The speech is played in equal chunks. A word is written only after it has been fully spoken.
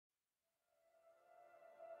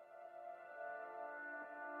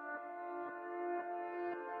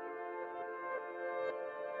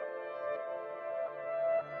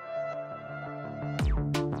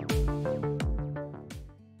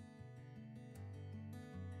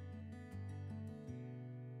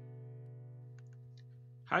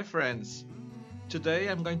Hi friends! Today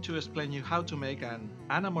I'm going to explain you how to make an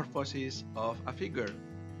anamorphosis of a figure.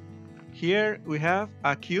 Here we have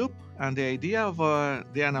a cube, and the idea of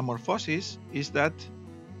the anamorphosis is that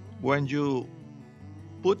when you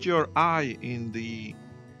put your eye in the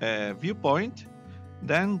viewpoint,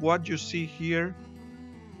 then what you see here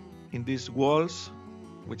in these walls,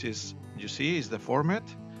 which is you see is the format,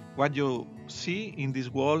 what you see in this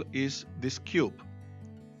wall is this cube.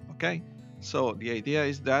 Okay, so the idea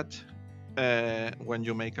is that when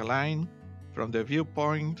you make a line from the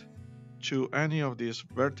viewpoint to any of these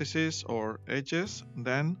vertices or edges,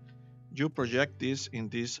 then you project this in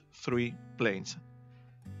these three planes.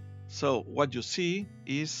 So what you see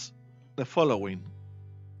is the following.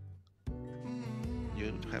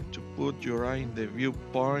 You have to put your eye in the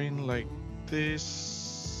viewpoint like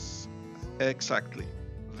this, exactly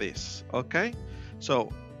this. Okay, so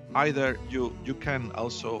either you can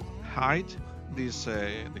also hide this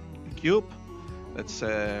the cube. Let's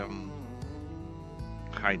hide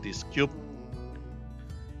this cube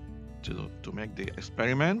to make the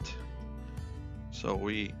experiment. So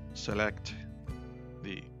we select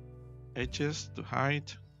the edges to hide.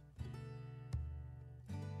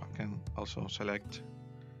 I can also select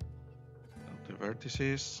the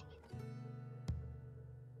vertices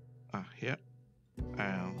here,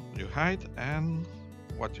 and you hide, and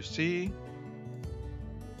what you see,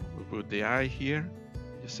 we put the eye here,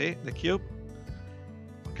 you see the cube.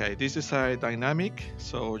 Okay, this is a dynamic,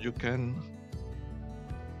 so you can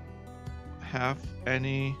have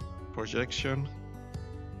any projection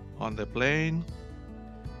on the plane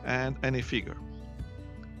and any figure.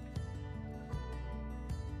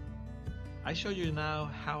 I show you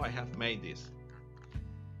now how I have made this.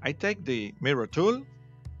 I take the mirror tool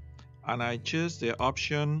and I choose the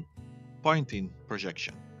option pointing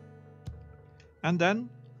projection, and then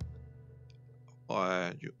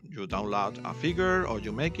you download a figure or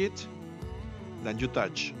you make it, then you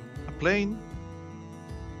touch a plane,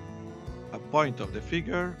 a point of the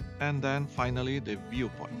figure, and then finally the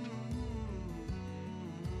viewpoint.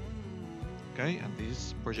 Okay, and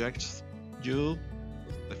this projects you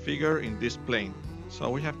the figure in this plane. So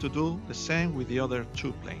we have to do the same with the other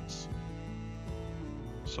two planes.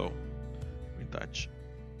 So we touch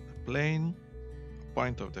the plane,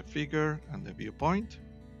 point of the figure, and the viewpoint.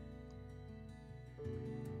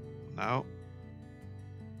 Now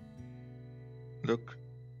look,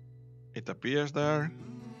 it appears there,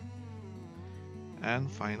 and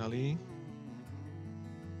finally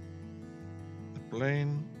the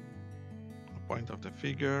plane, the point of the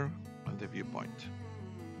figure, and the viewpoint.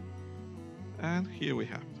 And here we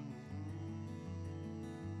have.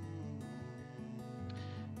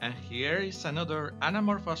 And here is another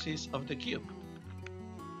anamorphosis of the cube.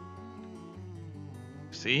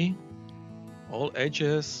 See, all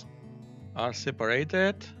edges are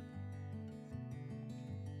separated.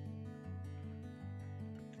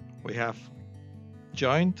 We have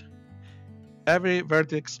joined every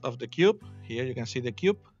vertex of the cube. Here you can see the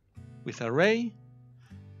cube with a ray,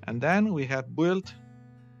 and then we have built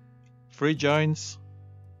three joints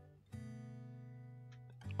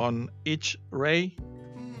on each ray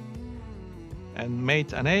and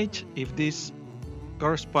made an edge if this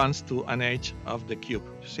corresponds to an edge of the cube.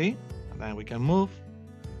 You see? And then we can move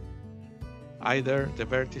either the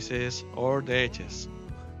vertices or the edges,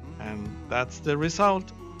 and that's the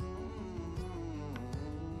result.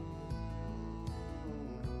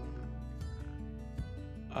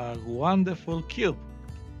 A wonderful cube.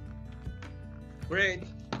 Great.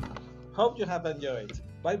 Hope you have enjoyed.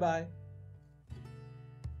 Bye bye.